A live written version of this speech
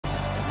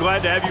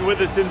glad to have you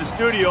with us in the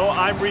studio.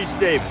 I'm Reese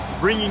Davis,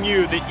 bringing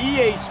you the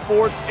EA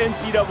Sports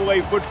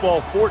NCAA Football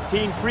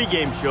 14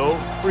 pregame show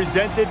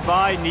presented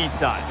by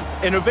Nissan.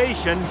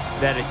 Innovation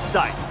that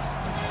excites.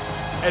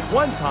 At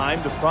one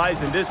time, the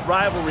prize in this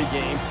rivalry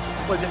game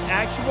was an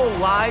actual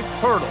live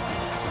turtle.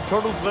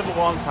 Turtles live a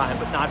long time,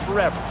 but not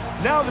forever.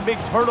 Now the big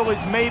turtle is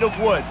made of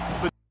wood.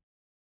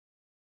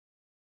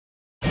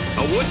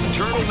 A wooden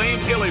turtle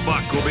named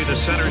Illybuck will be the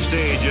center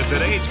stage of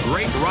today's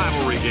great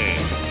rivalry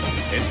game.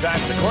 It's time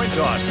for the coin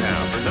toss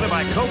now, presented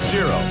by Coke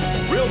Zero.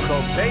 Real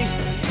Coke taste,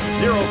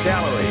 0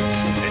 calories.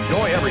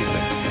 Enjoy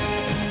everything.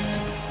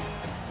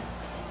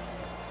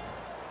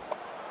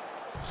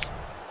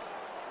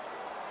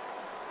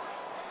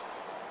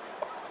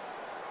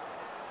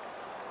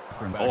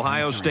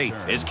 Ohio State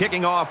is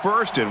kicking off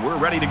first, and we're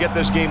ready to get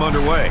this game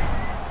underway.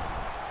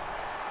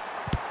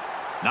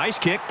 Nice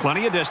kick,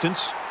 plenty of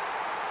distance.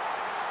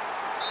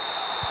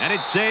 And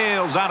it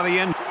sails out of the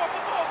end.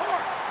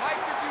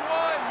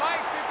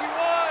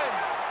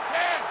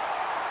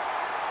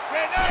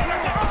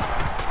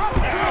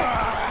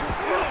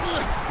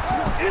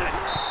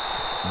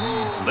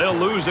 They'll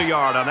lose a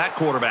yard on that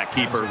quarterback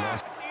keeper.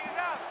 51's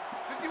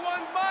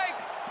Mike.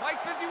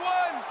 Mike's 51.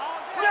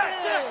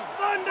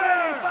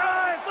 Thunder!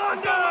 85!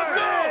 Thunder!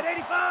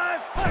 85!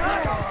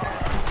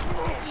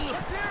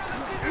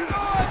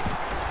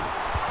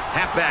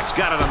 Halfback's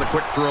got it on the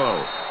quick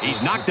throw.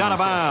 He's knocked out of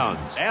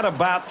bounds at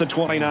about the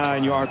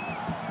 29-yard. Easy!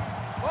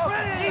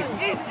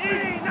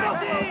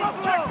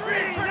 Buffalo!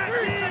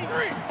 Check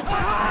three!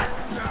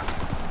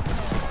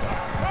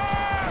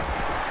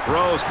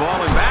 Throws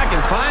falling back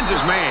and finds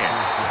his man.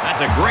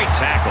 That's a great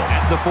tackle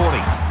at the 40.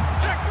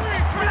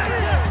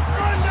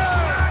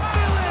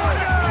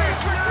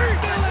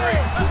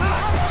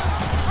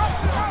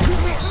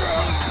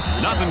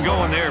 Nothing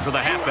going there for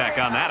the halfback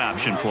on that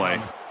option play.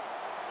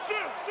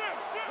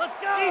 Let's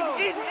go!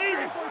 Easy!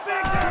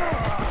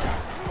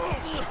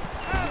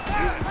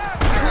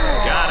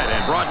 Got it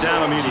and brought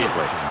down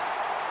immediately.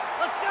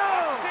 Let's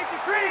go!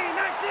 Green,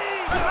 19!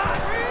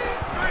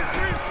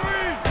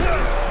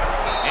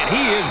 And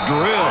he is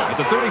drilled at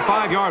the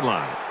 35-yard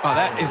line. Oh,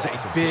 that is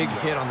a big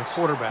hit on the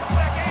quarterback.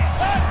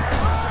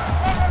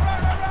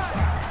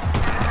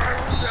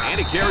 And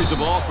he carries the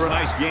ball for a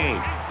nice gain.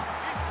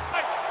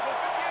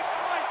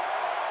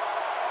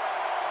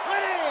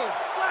 Ready!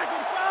 Black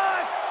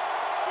 85!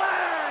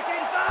 Black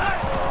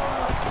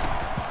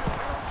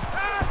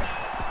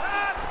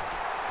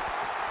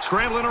 85!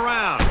 Scrambling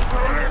around.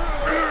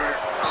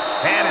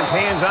 Had his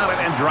hands on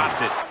it and dropped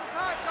it.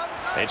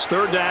 It's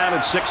third down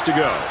and 6 to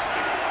go.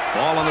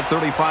 Ball on the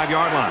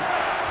 35-yard line.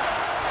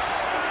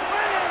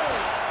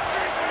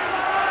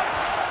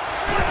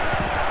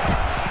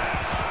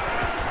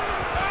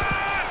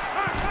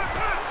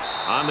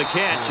 On the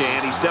catch,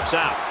 and he steps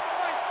out.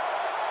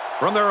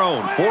 From their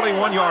own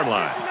 41-yard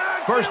line.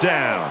 First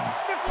down.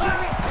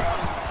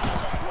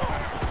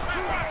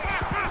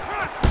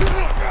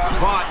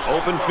 Caught,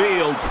 open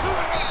field.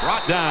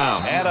 Brought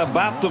down at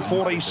about the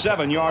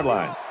 47-yard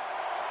line.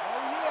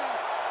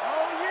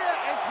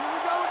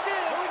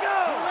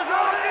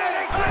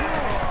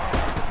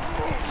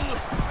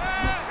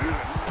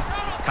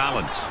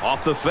 Collins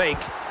off the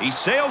fake. He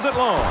sails it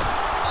long.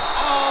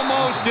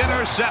 Almost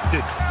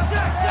intercepted.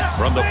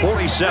 From the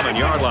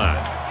 47-yard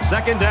line.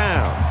 Second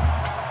down.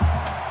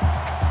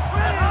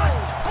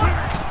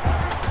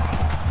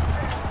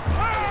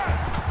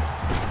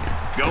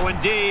 Going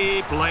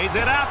deep. Lays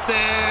it out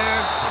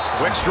there.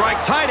 Quick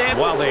strike tight end.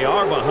 While they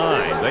are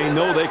behind, they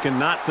know they can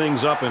knot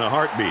things up in a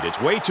heartbeat. It's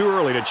way too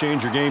early to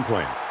change your game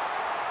plan.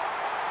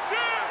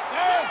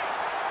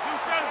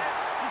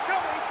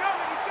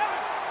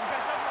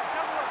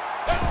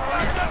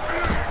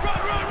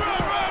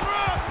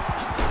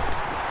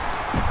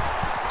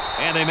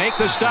 And they make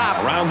the stop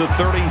around the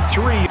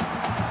 33.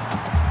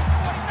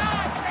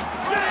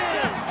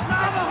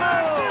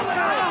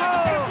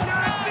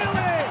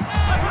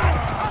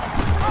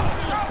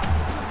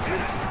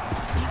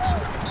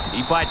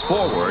 He fights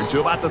forward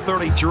to about the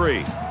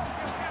 33.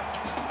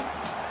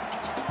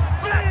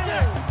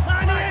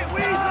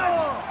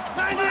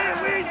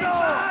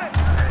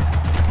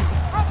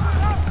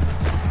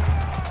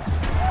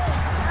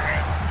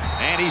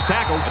 And he's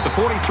tackled at the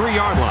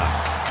 43-yard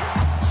line.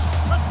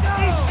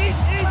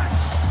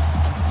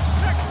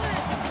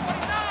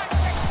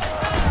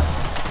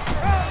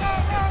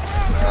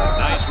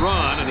 Nice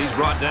run, and he's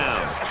brought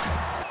down.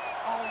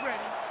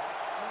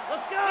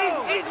 Let's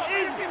go!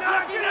 Easy!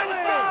 Knock Billy!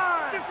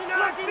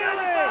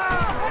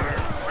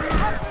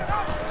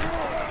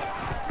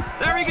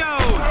 There he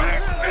goes.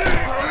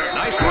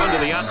 Nice run to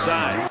the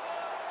outside.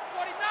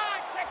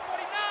 49, check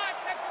 49.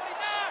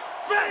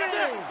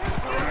 Ready!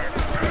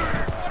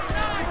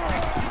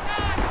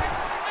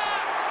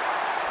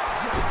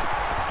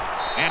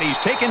 And he's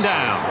taken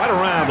down right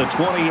around the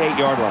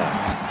 28-yard line.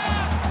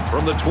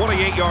 From the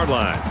 28-yard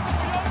line.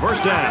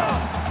 First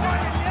down.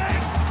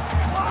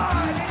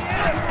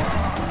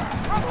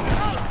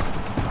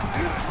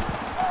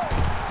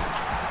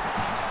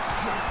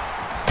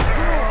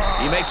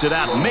 He makes it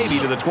out maybe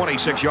to the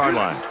 26-yard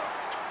line.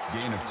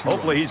 Gain of 2.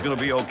 Hopefully he's going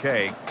to be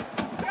okay.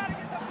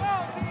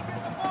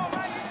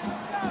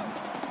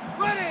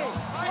 Ready!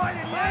 Point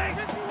and yank!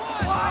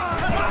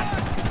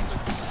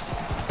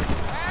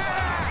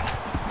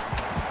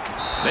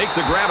 Makes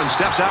the grab and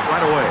steps out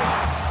right away.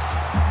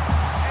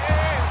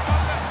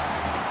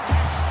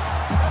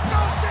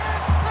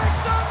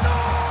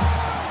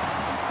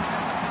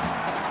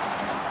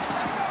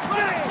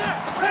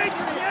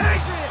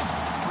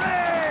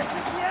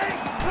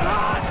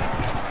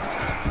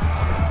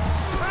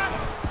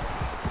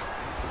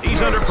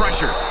 He's under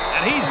pressure,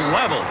 and he's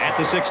level at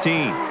the 16.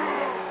 Hey,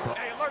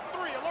 alert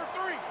 3, alert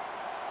 3.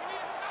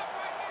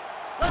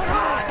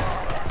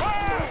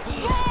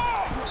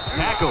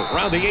 Tackle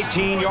around the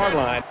 18-yard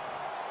line.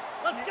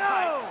 Let's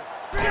go!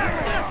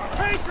 Patriot!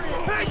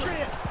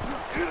 Patriot!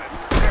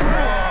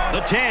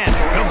 The 10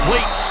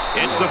 completes.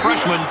 It's the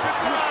freshman.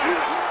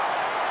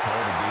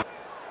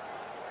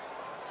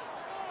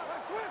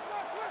 Switch,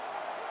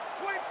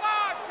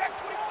 25, check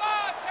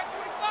 25, check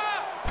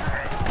 25.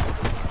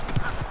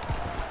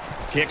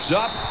 Kicks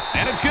up,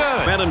 and it's good.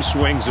 Momentum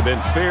swings have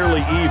been fairly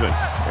even.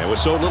 And with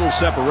so little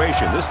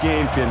separation, this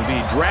game can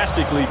be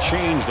drastically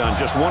changed on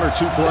just 1 or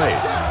 2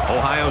 plays.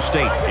 Ohio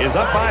State is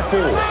up by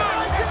 4.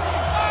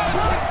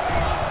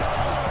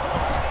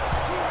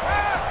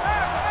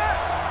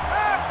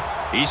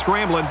 He's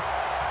scrambling.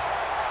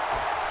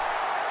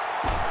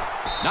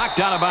 Knocked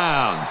out of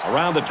bounds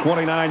around the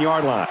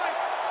 29-yard line.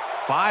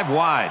 5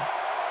 wide.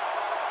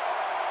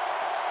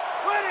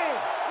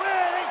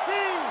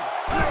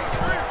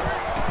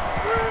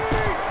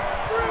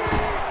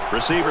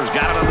 Receivers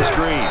got it on the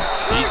screen.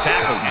 He's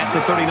tackled at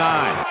the 39.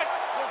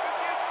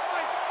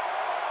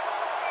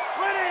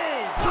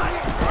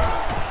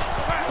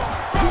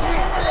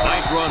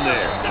 Nice run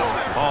there.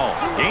 Paul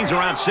gains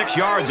around 6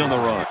 yards on the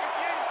run.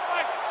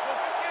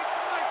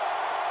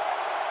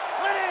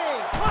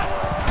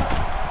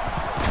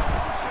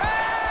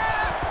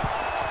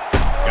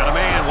 Got a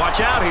man. Watch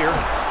out here.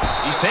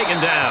 He's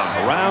taken down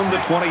around the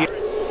 20.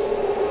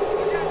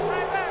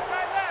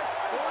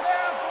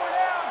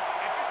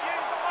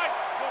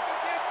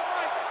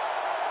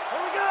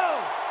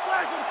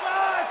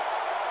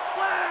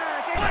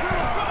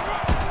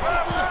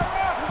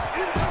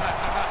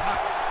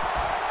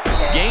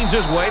 Gains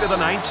his way to the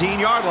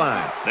 19-yard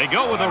line. They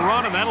go with a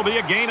run, and that'll be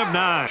a gain of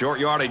 9. Short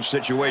yardage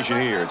situation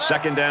here. It's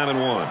 2nd down and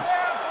 1.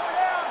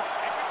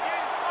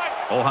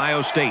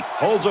 Ohio State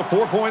holds a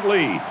 4-point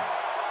lead.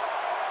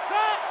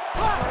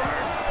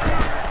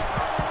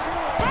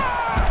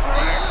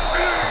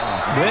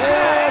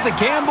 Well, the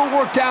gamble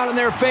worked out in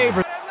their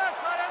favor.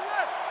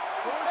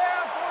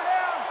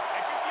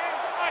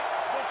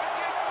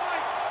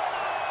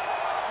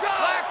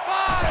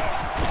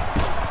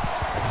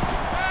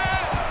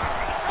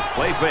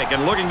 Play fake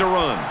and looking to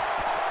run.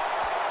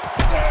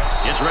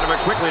 Gets rid of it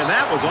quickly, and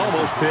that was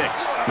almost picked.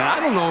 Now, I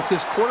don't know if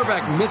this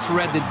quarterback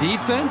misread the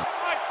defense.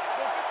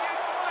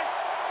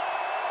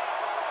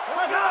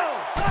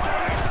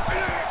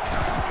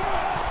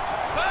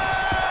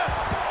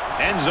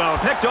 End zone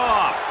picked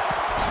off.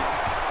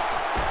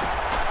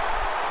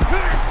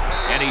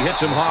 And he hits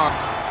him hard.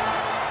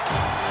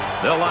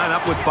 They'll line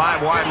up with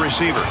 5 wide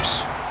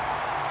receivers.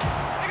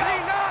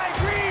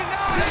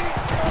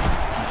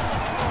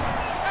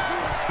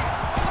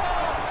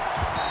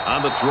 On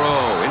the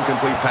throw,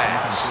 incomplete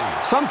pass.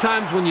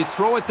 Sometimes when you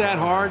throw it that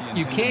hard,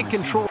 you can't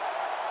control.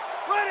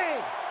 Ready!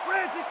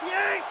 Red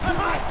 68!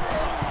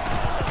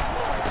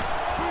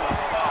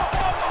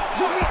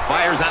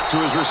 Fires out to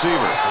his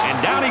receiver.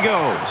 And down he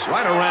goes,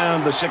 right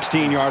around the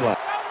 16-yard line.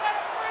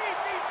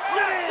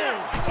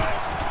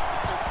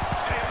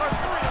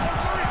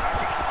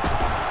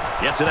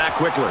 Gets it out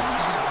quickly.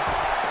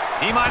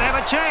 He might have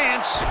a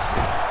chance.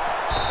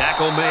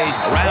 Tackle made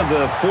around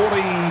the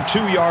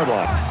 42-yard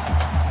line.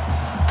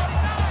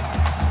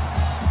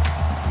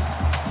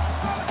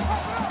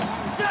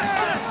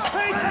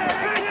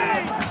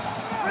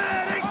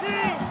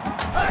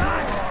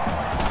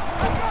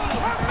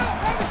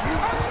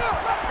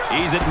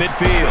 He's at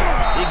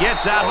midfield. He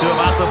gets out to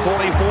about the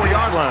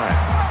 44-yard line.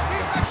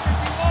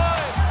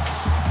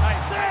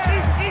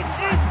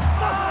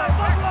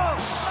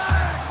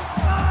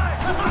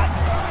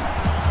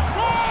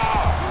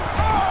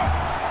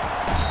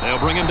 They'll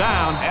bring him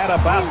down at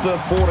about the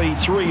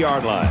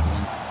 43-yard line.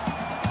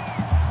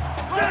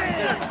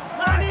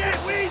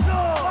 98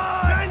 Weasel!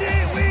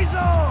 98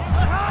 Weasel!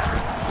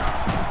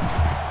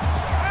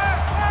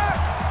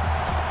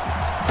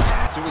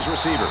 To his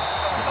receiver.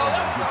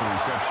 With the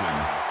reception.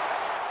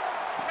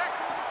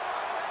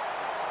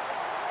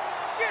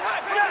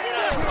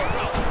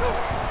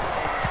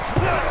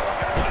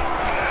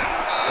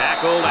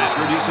 Tackled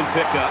after a decent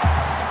pickup.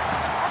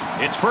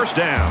 It's 1st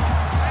down.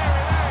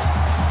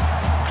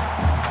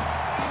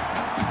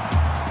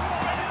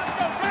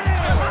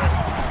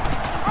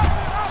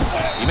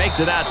 He makes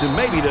it out to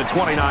maybe the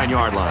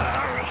 29-yard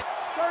line.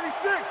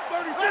 36!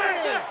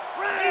 36!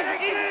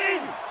 Easy!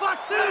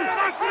 Fox 2!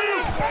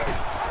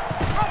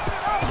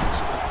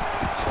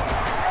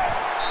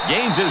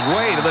 Gains his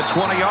way to the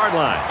 20-yard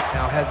line.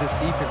 Now has this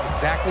defense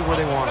exactly where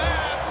they want it.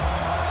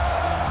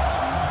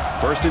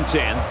 First and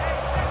 10.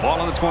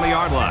 Ball on the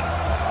 20-yard line.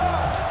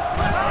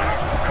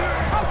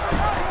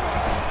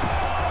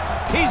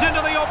 He's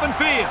into the open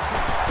field.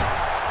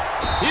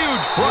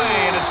 Huge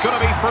play, and it's going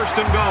to be first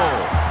and goal.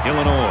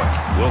 Illinois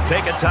will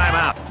take a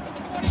timeout.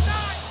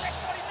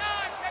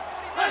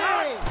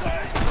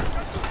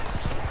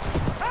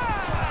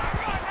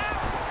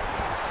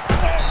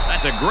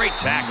 That's a great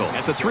tackle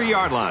at the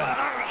 3-yard line.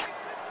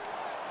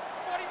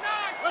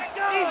 Let's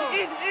go!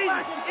 Easy, easy, easy!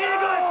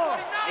 Eagle!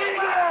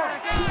 Eagle!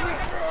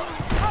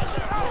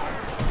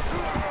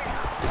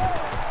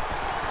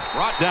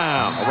 Brought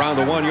down around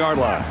the 1-yard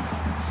line.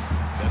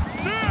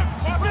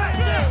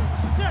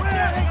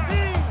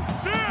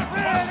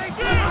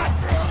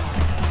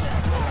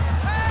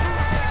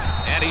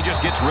 And he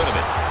just gets rid of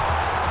it.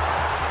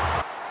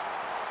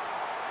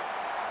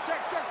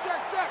 Check, check,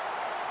 check, check.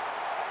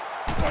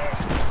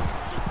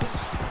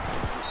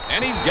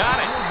 And he's got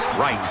it.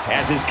 Right,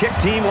 has his kick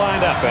team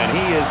lined up, and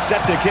he is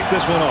set to kick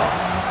this one off.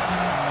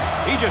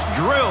 He just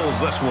drills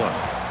this one.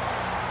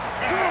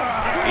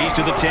 He's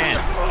to the 10.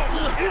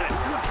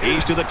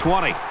 He's to the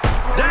 20.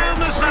 Down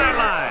the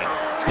sideline.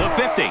 The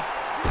 50.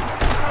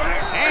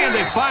 And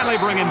they finally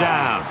bring him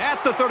down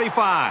at the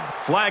 35.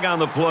 Flag on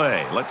the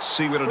play. Let's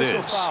see what it Whistle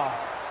is. foul.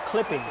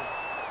 Clipping.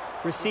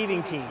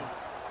 Receiving team.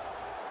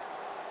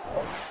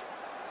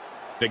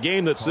 A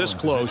game that's this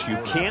close, you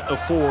can't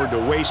afford to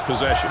waste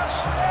possessions.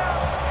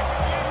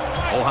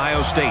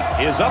 Ohio State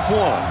is up 1.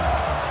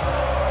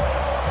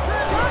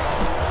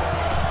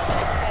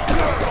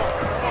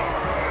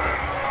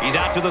 He's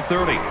out to the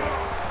 30.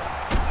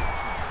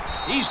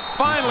 He's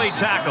finally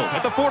tackled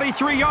at the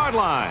 43-yard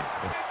line.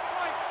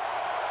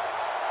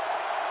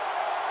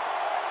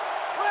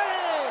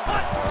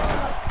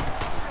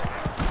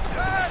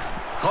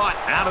 Caught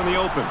out in the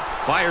open.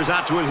 Fires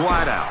out to his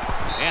wideout.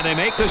 And they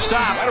make the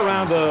stop right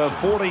around the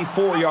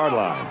 44-yard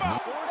line. 4 down,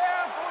 4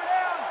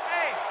 down.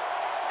 Hey,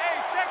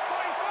 hey, check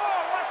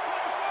 24. Watch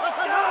 24. Let's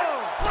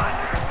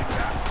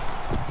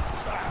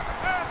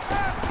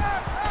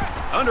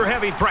go! Under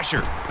heavy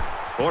pressure.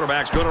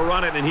 Quarterback's going to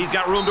run it, and he's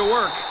got room to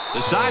work.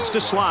 Decides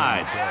to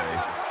slide.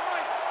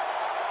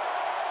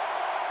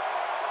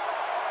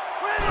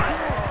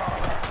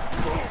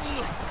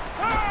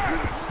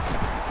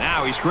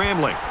 Now he's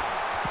scrambling.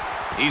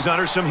 He's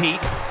under some heat.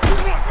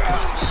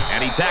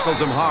 And he tackles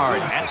him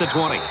hard at the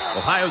 20.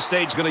 Ohio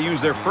State's going to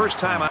use their first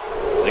time out.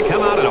 They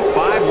come out in a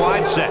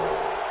 5-wide set.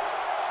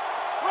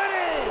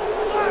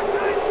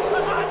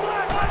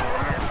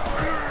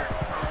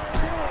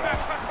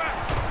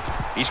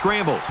 He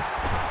scrambled.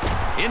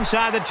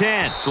 Inside the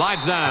 10.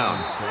 Slides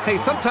down. Hey,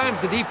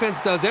 sometimes the defense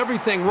does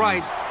everything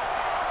right.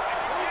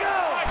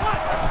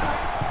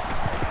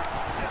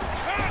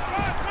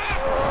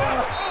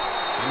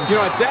 You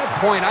know, at that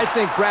point, I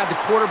think, Brad, the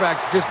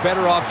quarterback's just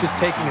better off just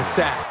taking a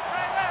sack.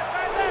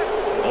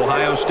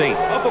 Ohio State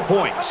up a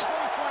point.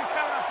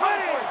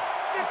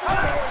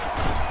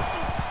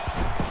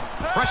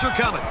 Pressure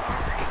coming.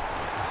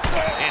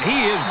 And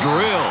he is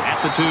drilled at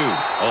the 2.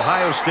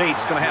 Ohio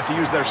State's going to have to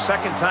use their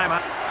second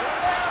timeout.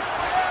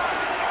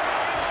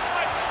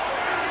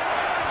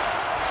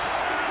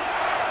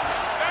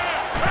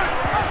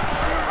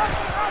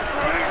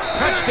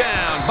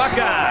 Touchdown,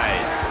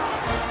 Buckeyes.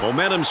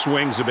 Momentum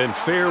swings have been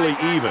fairly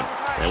even.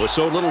 And with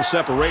so little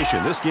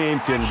separation, this game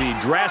can be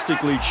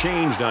drastically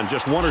changed on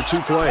just 1 or 2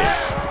 plays.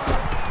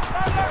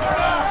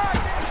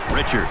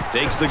 Richard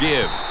takes the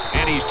give,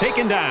 and he's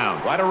taken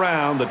down right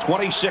around the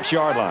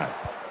 26-yard line.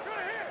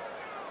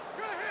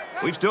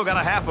 We've still got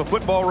a half of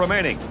football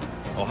remaining.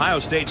 Ohio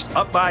State's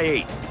up by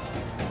 8.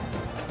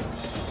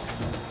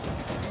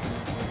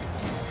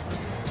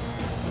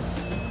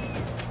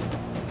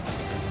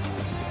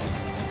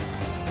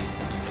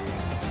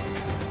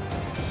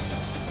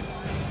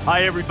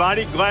 Hi,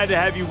 everybody. Glad to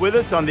have you with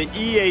us on the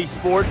EA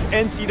Sports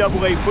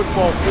NCAA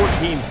Football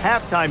 14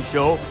 halftime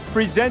show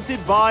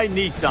presented by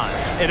Nissan.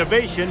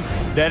 Innovation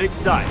that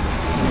excites.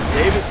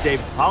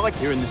 David Pollock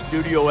here in the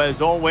studio as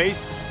always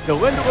to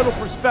lend a little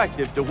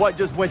perspective to what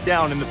just went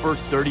down in the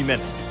first 30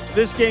 minutes.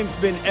 This game's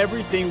been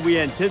everything we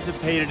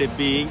anticipated it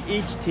being.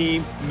 Each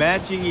team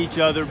matching each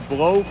other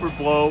blow for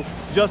blow.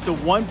 Just a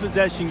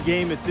one-possession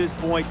game at this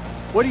point.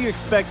 What do you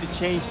expect to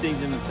change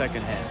things in the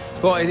second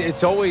half? Well,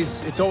 it's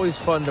always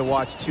fun to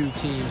watch 2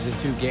 teams in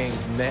 2 games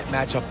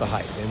match up the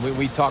hype. And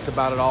we talk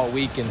about it all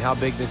week and how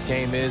big this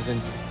game is.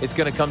 And it's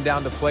going to come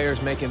down to players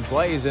making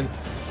plays. And,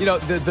 you know,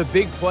 the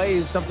big play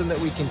is something that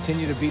we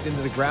continue to beat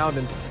into the ground.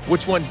 And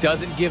which one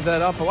doesn't give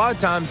that up? A lot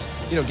of times,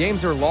 you know,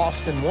 games are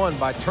lost and won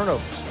by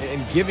turnovers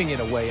and giving it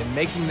away and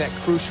making that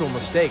crucial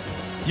mistake.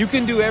 You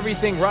can do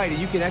everything right and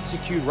you can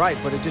execute right,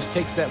 but it just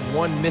takes that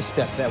one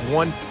misstep, that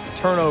one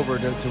turnover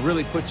to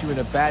really put you in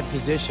a bad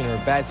position or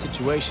a bad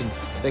situation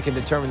that can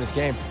determine this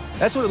game.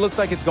 That's what it looks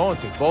like it's going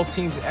to. Both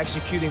teams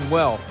executing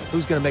well.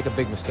 Who's going to make a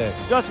big mistake?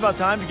 Just about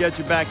time to get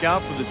you back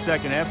out for the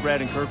second half.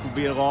 Brad and Kirk will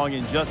be along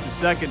in just a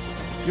second.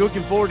 You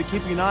looking forward to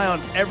keeping an eye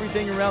on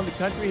everything around the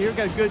country here?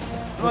 Got a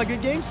lot of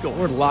good games going.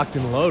 We're locked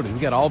and loaded. We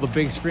got all the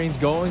big screens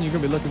going. You're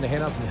going to be looking to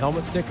hand out some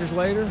helmet stickers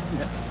later.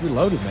 Yeah. We're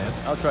loaded, man.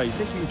 I'll try. You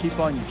think you can keep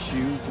on your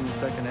shoes in the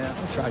second half?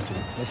 I'll try to.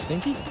 They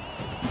stinky?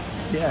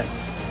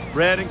 Yes.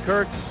 Brad and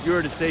Kirk, you're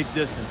at a safe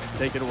distance.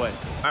 Take it away.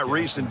 All right,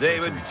 Reese and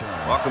David,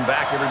 welcome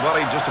back,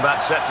 everybody. Just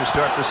about set to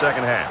start the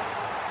second half.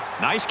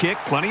 Nice kick,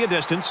 plenty of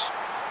distance.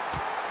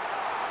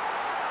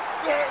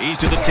 He's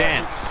to the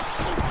 10.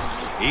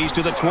 He's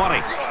to the 20.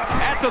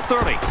 At the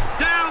 30.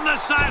 Down the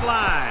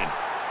sideline.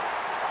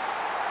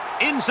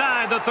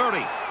 Inside the 30.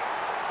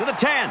 To the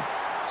 10.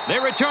 They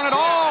return it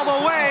all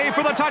the way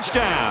for the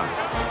touchdown.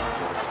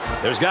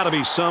 There's got to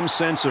be some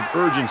sense of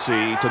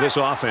urgency to this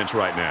offense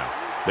right now.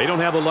 They don't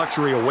have the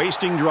luxury of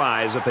wasting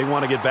drives if they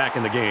want to get back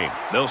in the game.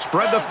 They'll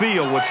spread the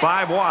field with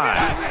 5 wide.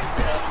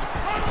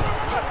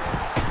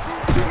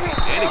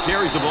 And he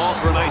carries the ball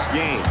for a nice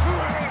gain.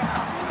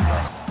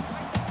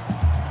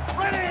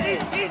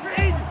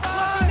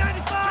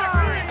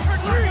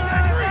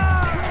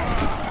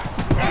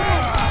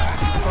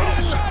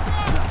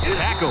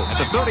 Tackle at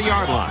the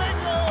 30-yard line.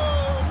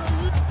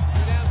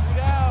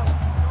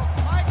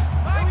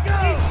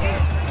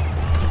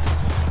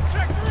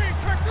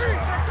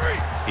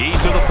 He's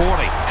to the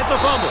 40. It's a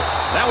fumble.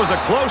 That was a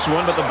close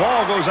one, but the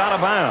ball goes out of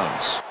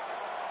bounds.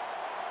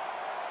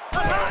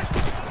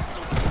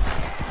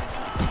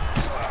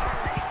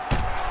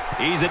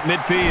 He's at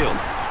midfield.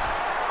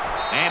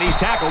 And he's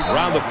tackled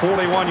Around the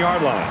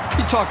 41-yard line.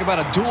 You talk about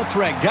a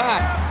dual-threat guy.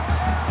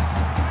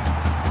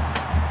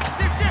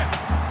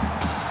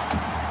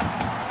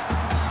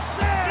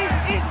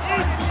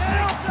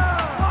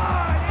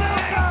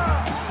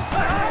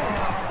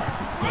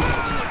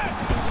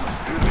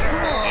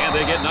 And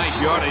they get nice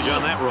yardage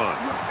on that run.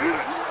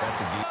 That's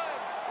a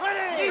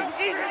deep.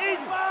 Easy.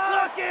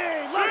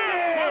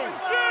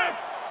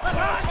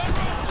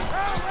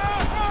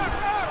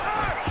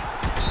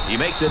 He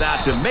makes it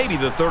out to maybe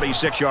the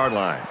 36-yard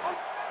line.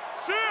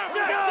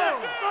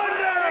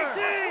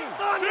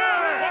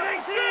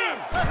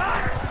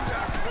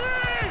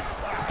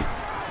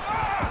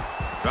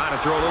 Trying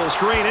to throw a little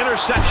screen.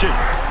 Interception.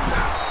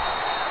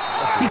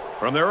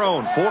 From their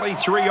own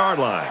 43-yard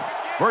line.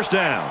 First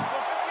down.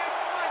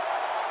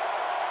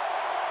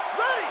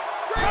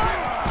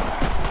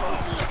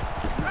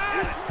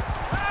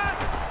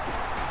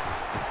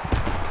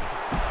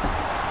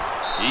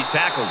 He's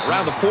tackled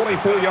around the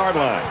 44-yard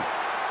line.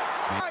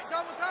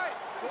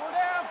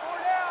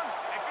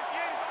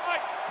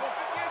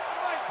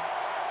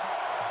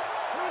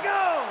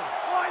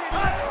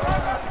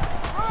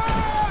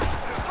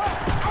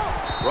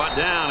 Brought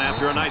down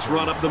after a nice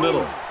run up the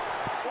middle.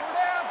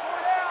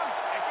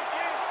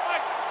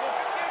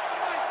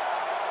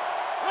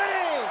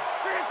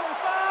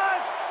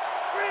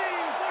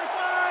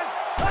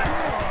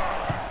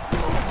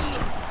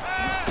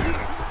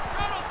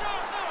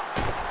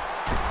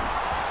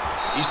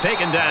 He's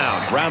taken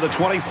down around the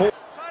 24.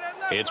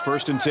 It's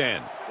first and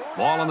 10.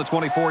 Ball on the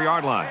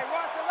 24-yard line.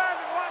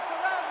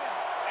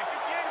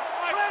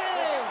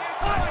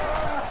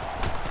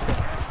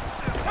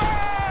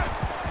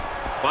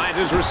 Finds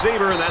his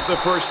receiver, and that's a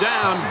first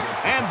down.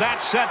 And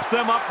that sets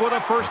them up with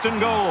a first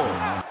and goal.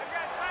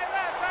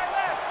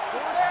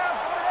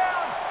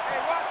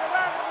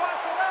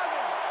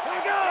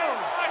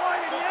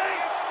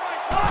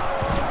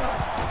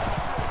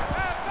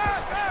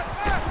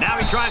 Now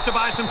he tries to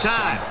buy some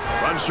time.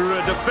 Runs through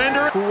a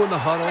defender. Cool in the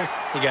huddle.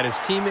 He got his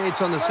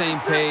teammates on the same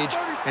page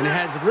and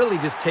has really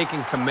just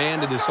taken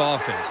command of this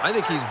offense. I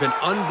think he's been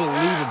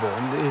unbelievable,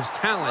 and his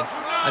talent,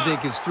 I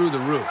think, is through the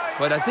roof.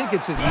 But I think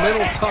it's his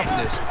mental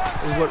toughness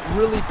is what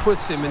really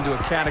puts him into a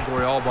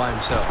category all by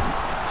himself.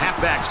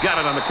 Halfback's got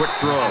it on the quick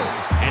throw.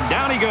 And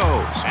down he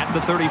goes at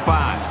the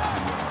 35.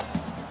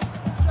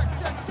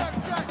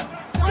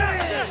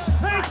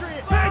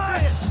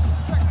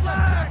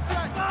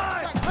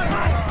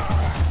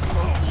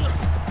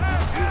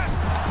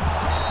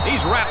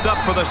 He's wrapped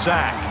up for the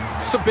sack.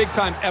 It's a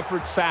big-time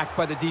effort sack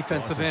by the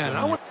defensive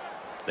end.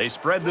 They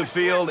spread the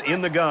field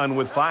in the gun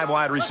with 5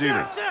 wide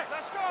receivers.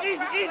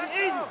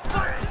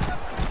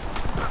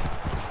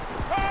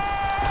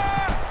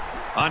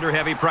 Under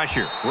heavy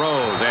pressure.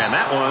 Throws, and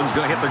that one's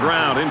going to hit the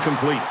ground,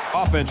 incomplete.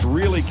 Offense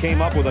really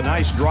came up with a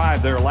nice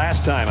drive there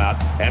last time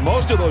out, and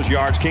most of those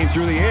yards came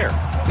through the air.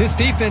 This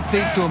defense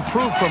needs to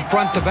improve from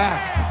front to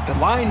back. The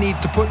line needs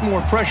to put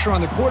more pressure on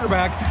the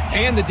quarterback,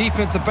 and the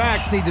defensive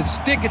backs need to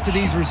stick it to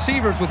these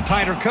receivers with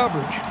tighter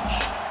coverage.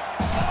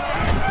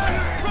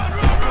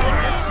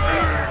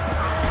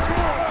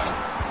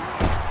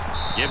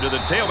 Give to the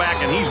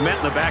tailback, and he's met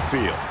in the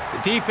backfield.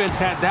 The defense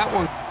had that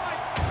one.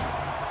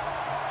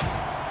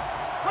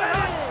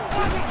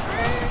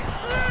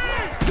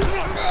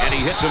 And he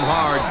hits him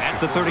hard at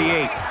the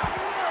 38.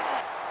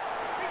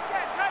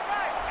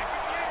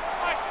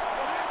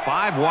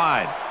 5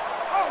 wide.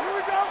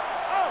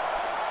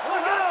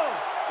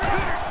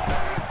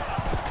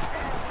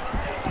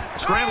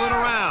 Scrambling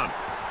around.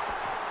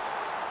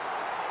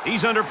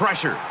 He's under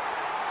pressure.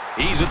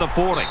 He's at the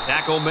 40.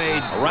 Tackle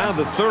made around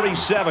the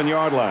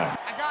 37-yard line.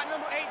 I got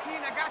number 8.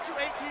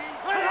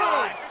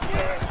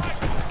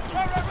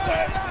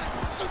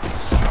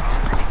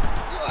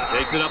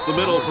 Takes it up the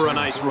middle for a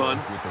nice run.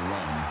 With the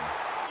run.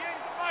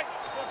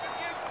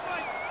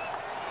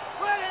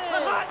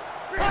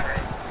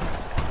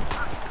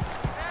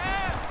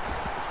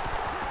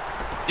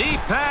 Deep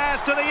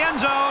pass to the end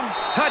zone.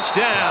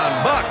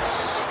 Touchdown,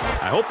 Bucks.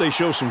 I hope they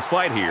show some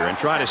fight here and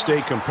try to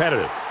stay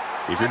competitive.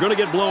 If you're going to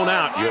get blown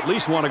out, you at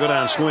least want to go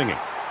down swinging.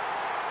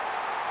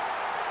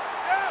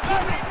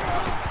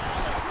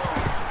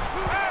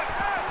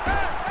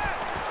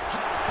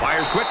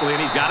 Fires quickly,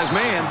 and he's got his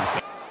man.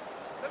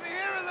 Let me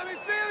hear it. Let me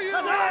feel you.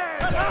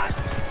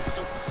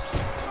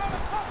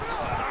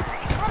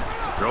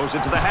 Throws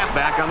it to the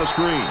halfback on the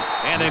screen.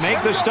 And they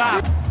make the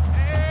stop.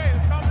 Hey,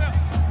 let's calm down.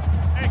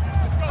 Hey,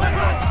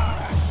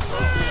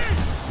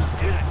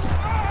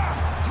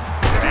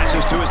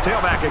 Passes to his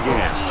tailback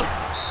again.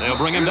 They'll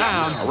bring him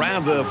down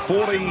around the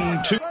 42.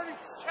 Check 24.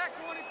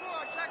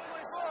 Check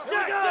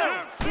 24.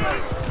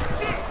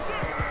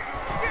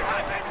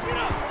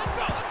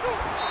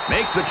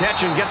 Makes the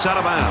catch and gets out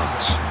of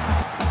bounds.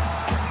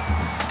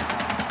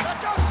 Let's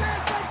go, Stan.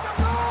 Make some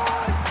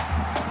noise.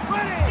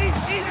 Ready.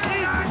 Easy.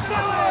 59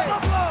 Philly.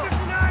 Buffalo.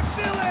 59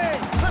 Philly.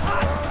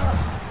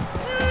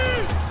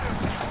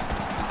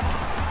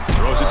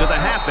 Throws it to the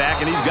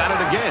halfback, and he's got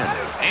it again.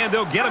 And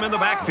they'll get him in the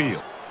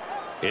backfield.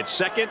 It's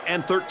 2nd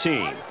and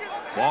 13.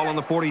 Ball on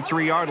the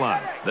 43-yard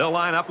line. They'll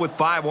line up with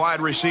 5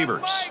 wide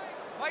receivers.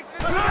 Quick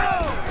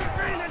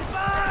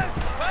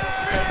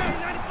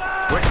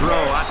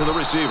throw out to the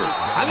receiver.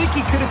 I think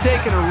he could have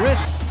taken a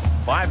risk.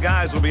 5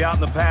 guys will be out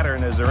in the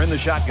pattern as they're in the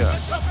shotgun.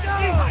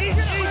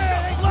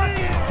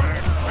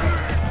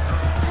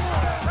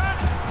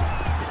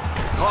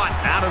 Caught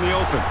out in the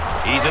open.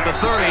 He's at the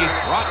 30,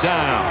 brought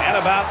down at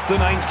about the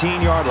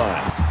 19-yard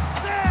line.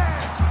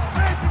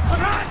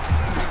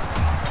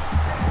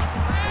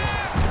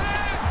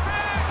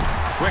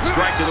 Quick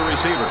strike to the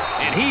receiver,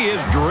 and he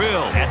is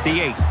drilled at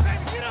the 8.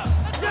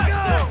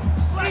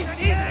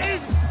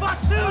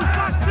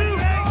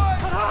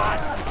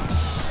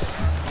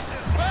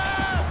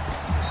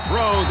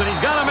 Throws, and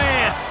he's got a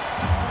man.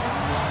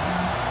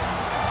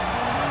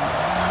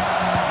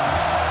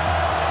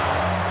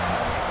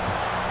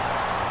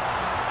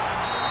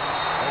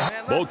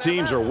 Both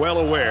teams are well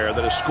aware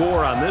that a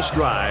score on this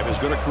drive is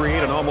going to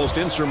create an almost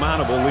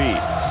insurmountable lead.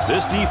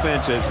 This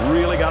defense has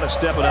really got to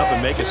step it up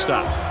and make a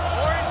stop.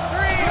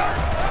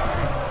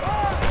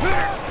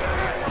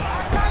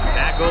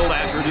 Tackled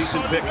after a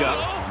decent pickup.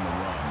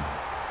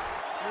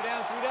 Three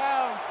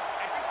down.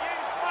 Hey, 58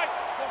 is the mic.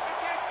 Go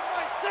 58 is the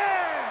mic.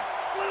 Sam!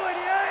 Blue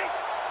 88!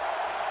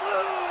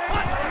 Blue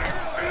 88!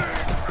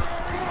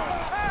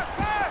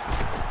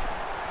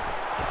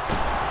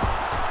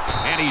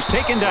 And he's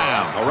taken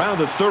down around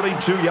the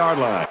 32-yard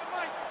line.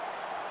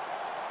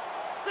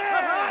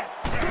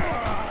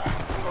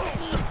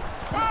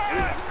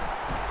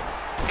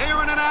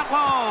 Airing it out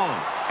long.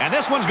 And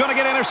this one's going to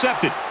get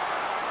intercepted.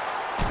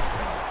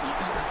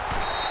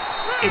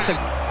 It's a...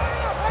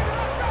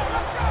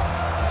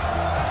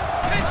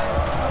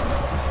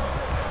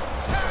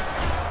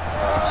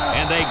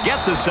 And they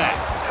get the sack.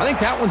 I think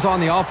that one's on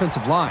the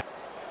offensive line.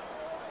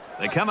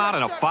 They come out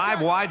in a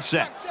 5-wide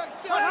set.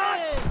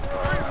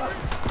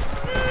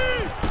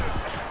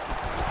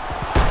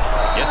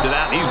 Gets it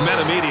out, and he's met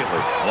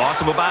immediately. Loss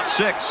of about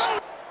 6.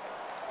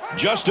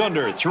 Just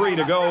under 3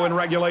 to go in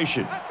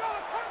regulation.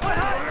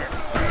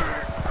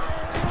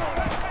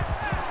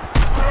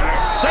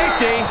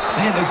 Safety.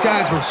 Man, those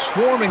guys were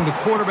swarming the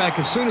quarterback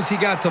as soon as he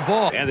got the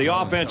ball. And the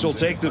offense will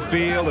take the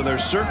field, and they're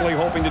certainly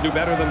hoping to do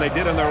better than they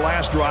did in their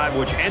last drive,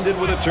 which ended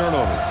with a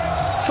turnover.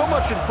 So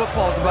much in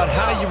football is about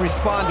how you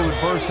respond to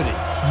adversity.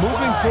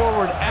 Moving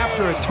forward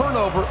after a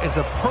turnover is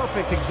a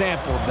perfect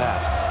example of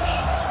that.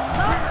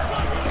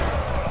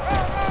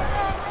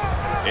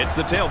 It's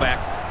the tailback.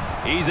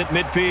 He's at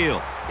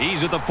midfield.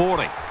 He's at the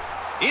 40.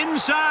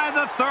 Inside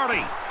the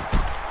 30.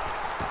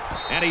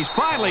 And he's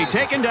finally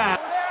taken down.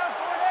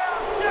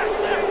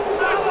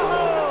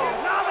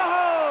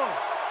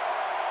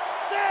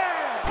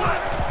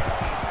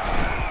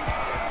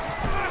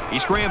 He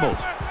scrambles.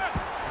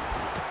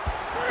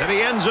 To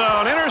the end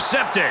zone.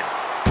 Intercepted.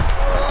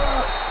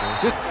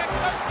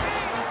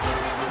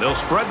 They'll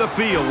spread the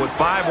field with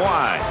 5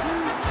 wide.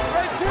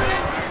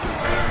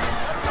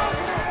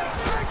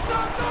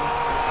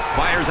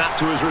 Fires out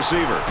to his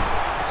receiver.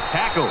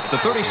 Tackle at the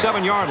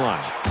 37-yard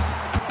line.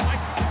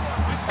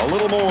 A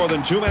little more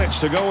than 2 minutes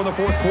to go in the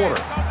 4th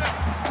quarter.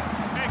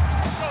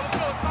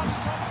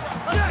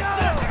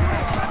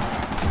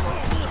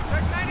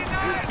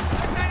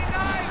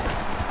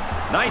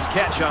 Nice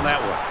catch on that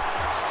one.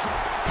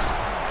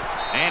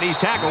 And he's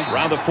tackled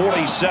around the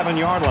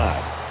 47-yard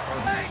line.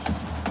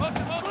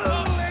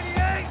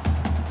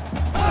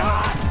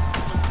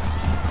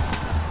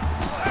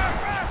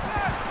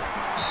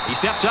 He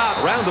steps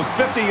out around the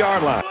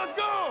 50-yard line. Let's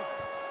go!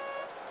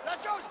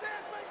 Let's go,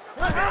 Stan!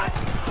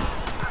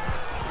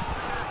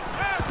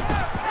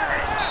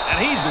 And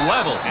he's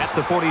level at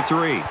the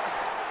 43.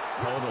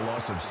 Called a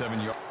loss of 7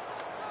 yards.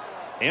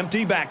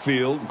 Empty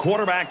backfield,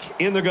 quarterback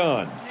in the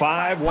gun,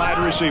 5 wide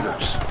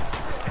receivers.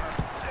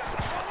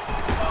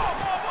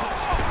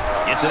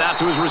 Gets it out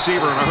to his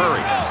receiver in a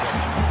hurry.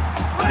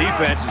 The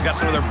defense has got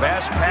some of their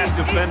best pass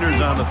defenders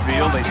on the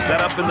field. They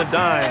set up in the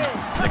dime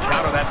to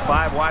counter that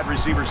 5 wide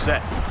receiver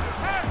set.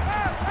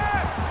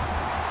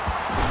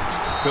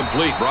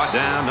 Complete, brought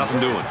down,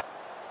 nothing doing.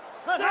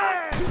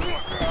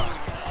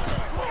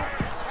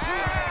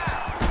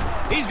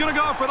 He's going to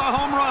go for the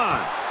home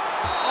run.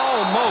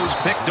 Almost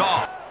picked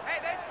off.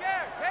 Hey, they're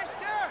scared. They're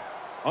scared.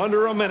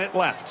 Under a minute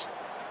left.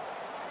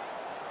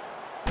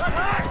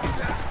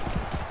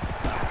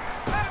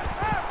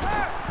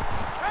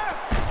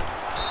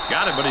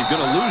 Got it, but he's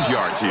going to lose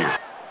yards here.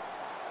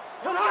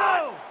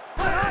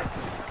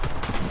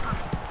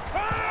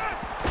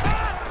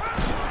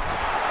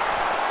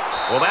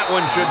 Well, that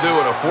one should do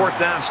it. A 4th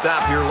down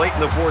stop here late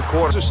in the 4th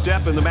quarter. It's a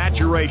step in the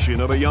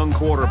maturation of a young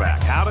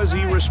quarterback. How does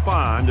he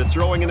respond to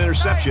throwing an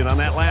interception on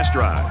that last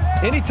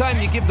drive? Anytime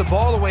you give the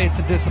ball away, it's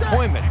a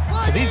disappointment.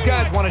 So these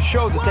guys want to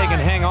show that they can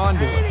hang on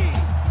to it.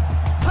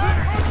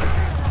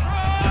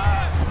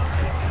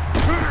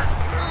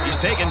 He's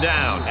taken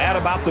down at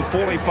about the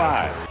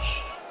 45.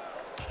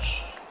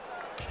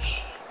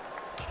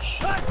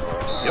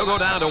 He'll go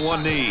down to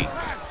one knee.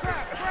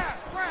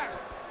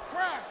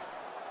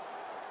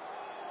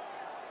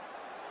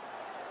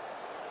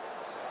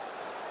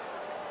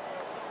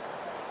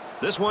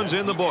 This one's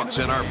in the books,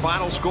 and our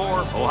final score,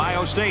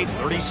 Ohio State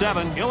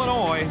 37,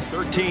 Illinois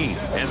 13.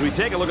 As we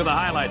take a look at the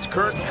highlights,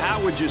 Kurt, how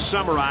would you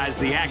summarize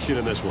the action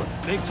in this one?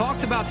 They've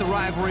talked about the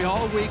rivalry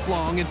all week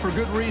long, and for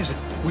good reason.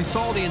 We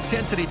saw the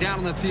intensity down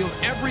on the field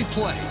every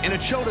play, and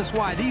it showed us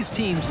why these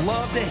teams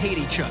love to hate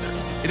each other.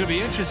 It'll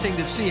be interesting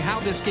to see how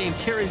this game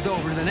carries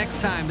over the next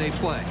time they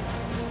play.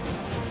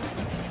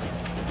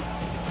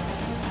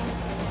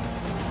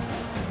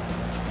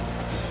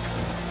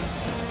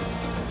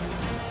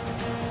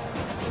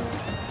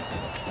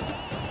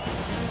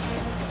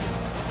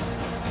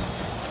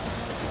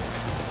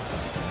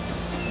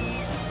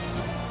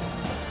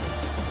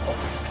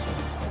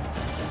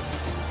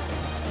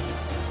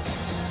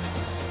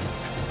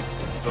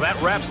 So that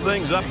wraps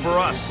things up for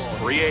us.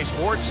 For EA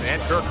Sports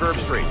and Kirk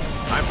Herbstreit,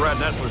 I'm Brad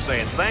Nessler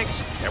saying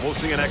thanks, and we'll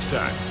see you next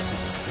time.